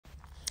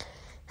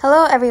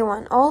Hello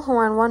everyone, all who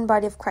are in one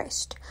body of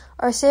Christ.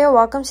 Or say your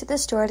welcomes to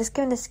this story that is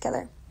given us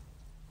together.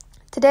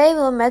 Today we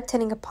will be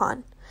meditating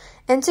upon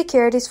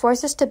Insecurities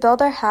force us to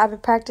build our habit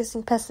of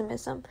practicing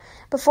pessimism.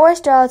 Before I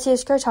start, let's see a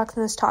scripture talks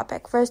on this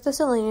topic. 1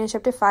 Thessalonians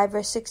chapter 5,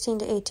 verse 16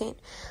 to 18.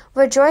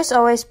 Rejoice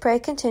always, pray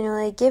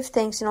continually, give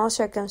thanks in all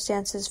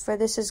circumstances, for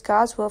this is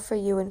God's will for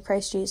you in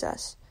Christ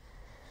Jesus.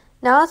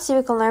 Now let's see what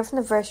we can learn from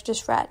the verse we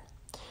just read.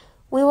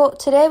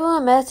 Today we will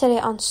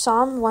meditate on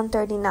Psalm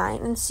 139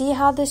 and see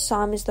how this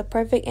psalm is the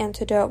perfect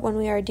antidote when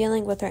we are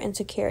dealing with our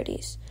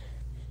insecurities.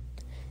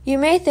 You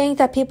may think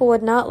that people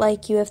would not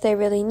like you if they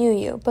really knew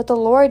you, but the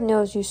Lord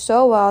knows you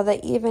so well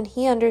that even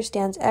He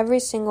understands every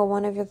single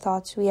one of your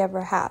thoughts we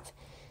ever have.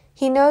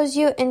 He knows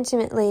you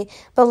intimately,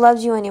 but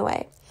loves you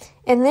anyway.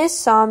 In this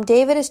psalm,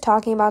 David is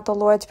talking about the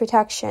Lord's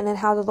protection and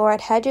how the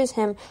Lord hedges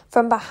him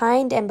from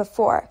behind and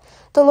before.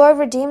 The Lord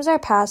redeems our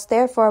past,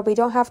 therefore we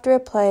don't have to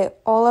replay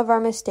all of our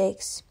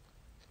mistakes.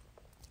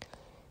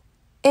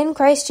 In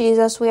Christ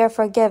Jesus, we are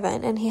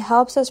forgiven, and He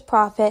helps us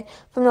profit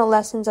from the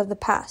lessons of the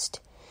past.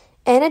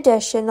 In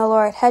addition, the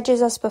Lord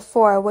hedges us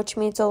before, which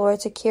means the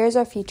Lord secures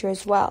our future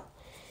as well.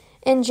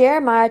 In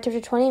Jeremiah chapter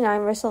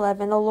 29, verse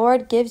 11, the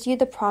Lord gives you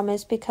the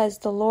promise because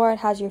the Lord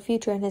has your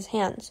future in His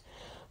hands.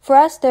 For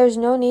us, there is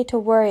no need to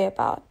worry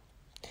about.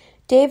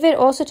 David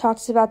also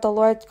talks about the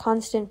Lord's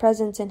constant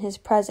presence in His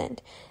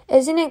present.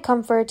 Isn't it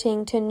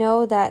comforting to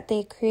know that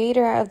the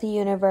Creator of the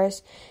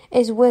universe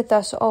is with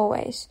us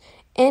always?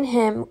 In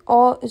Him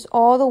is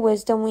all the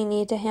wisdom we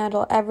need to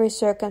handle every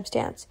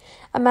circumstance.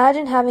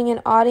 Imagine having an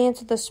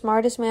audience with the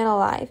smartest man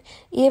alive.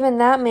 Even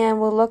that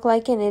man will look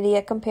like an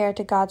idiot compared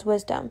to God's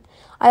wisdom.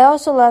 I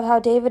also love how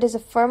David is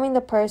affirming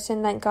the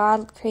person that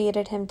God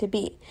created him to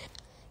be.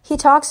 He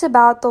talks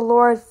about the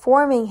Lord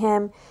forming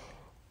him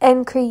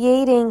and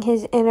creating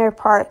his inner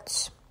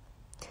parts.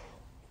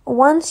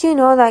 Once you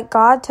know that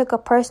God took a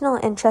personal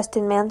interest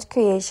in man's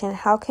creation,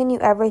 how can you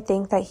ever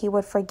think that He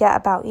would forget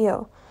about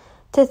you?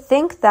 To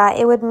think that,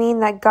 it would mean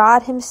that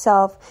God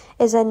Himself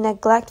is a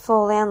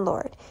neglectful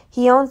landlord.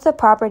 He owns the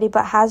property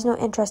but has no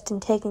interest in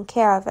taking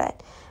care of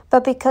it.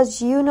 But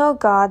because you know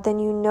God, then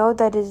you know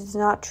that it is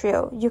not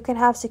true. You can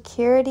have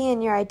security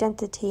in your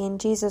identity in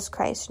Jesus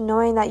Christ,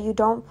 knowing that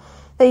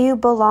you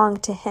belong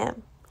to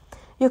Him.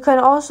 You can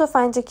also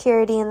find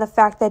security in the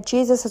fact that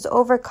Jesus has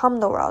overcome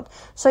the world,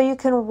 so you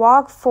can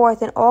walk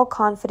forth in all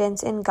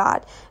confidence in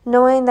God,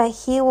 knowing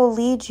that He will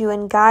lead you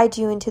and guide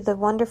you into the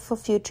wonderful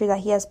future that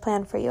He has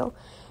planned for you.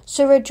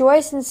 So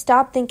rejoice and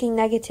stop thinking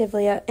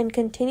negatively and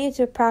continue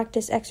to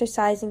practice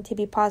exercising to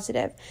be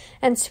positive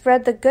and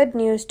spread the good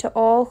news to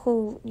all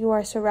who you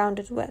are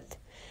surrounded with.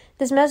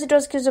 This message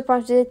also gives a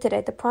promise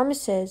today. The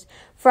promise is,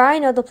 "For I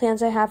know the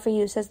plans I have for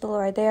you, says the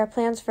Lord. They are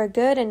plans for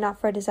good and not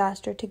for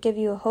disaster, to give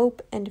you a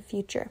hope and a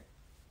future."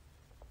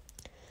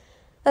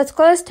 Let's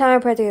close this time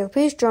of prayer together.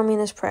 Please join me in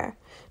this prayer.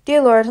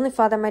 Dear Lord, Heavenly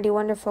Father, mighty,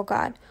 wonderful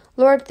God,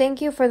 Lord,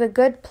 thank you for the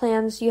good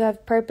plans you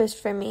have purposed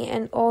for me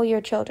and all your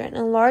children.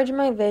 Enlarge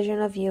my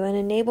vision of you and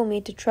enable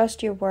me to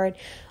trust your word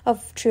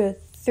of truth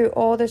through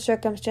all the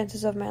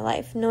circumstances of my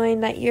life,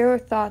 knowing that your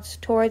thoughts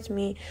towards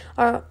me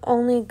are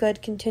only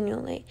good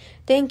continually.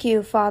 Thank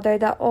you, Father,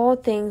 that all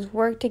things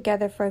work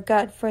together for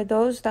good for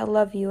those that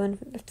love you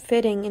and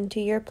fitting into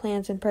your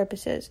plans and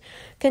purposes.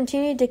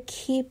 Continue to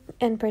keep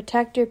and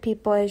protect your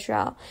people,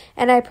 Israel,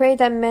 and I pray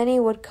that many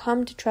would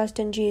come to trust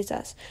in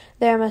Jesus,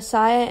 their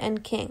Messiah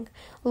and King.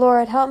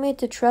 Lord, help me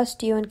to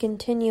trust you and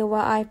continue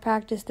what I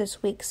practice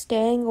this week,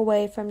 staying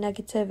away from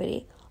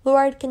negativity.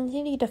 Lord,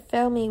 continue to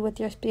fill me with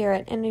your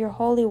Spirit and your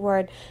holy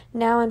word,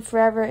 now and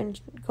forever and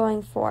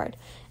going forward.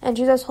 In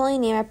Jesus' holy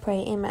name I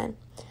pray, amen.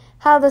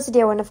 Have a blessed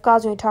day, one of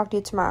God's when we talk to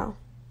you tomorrow.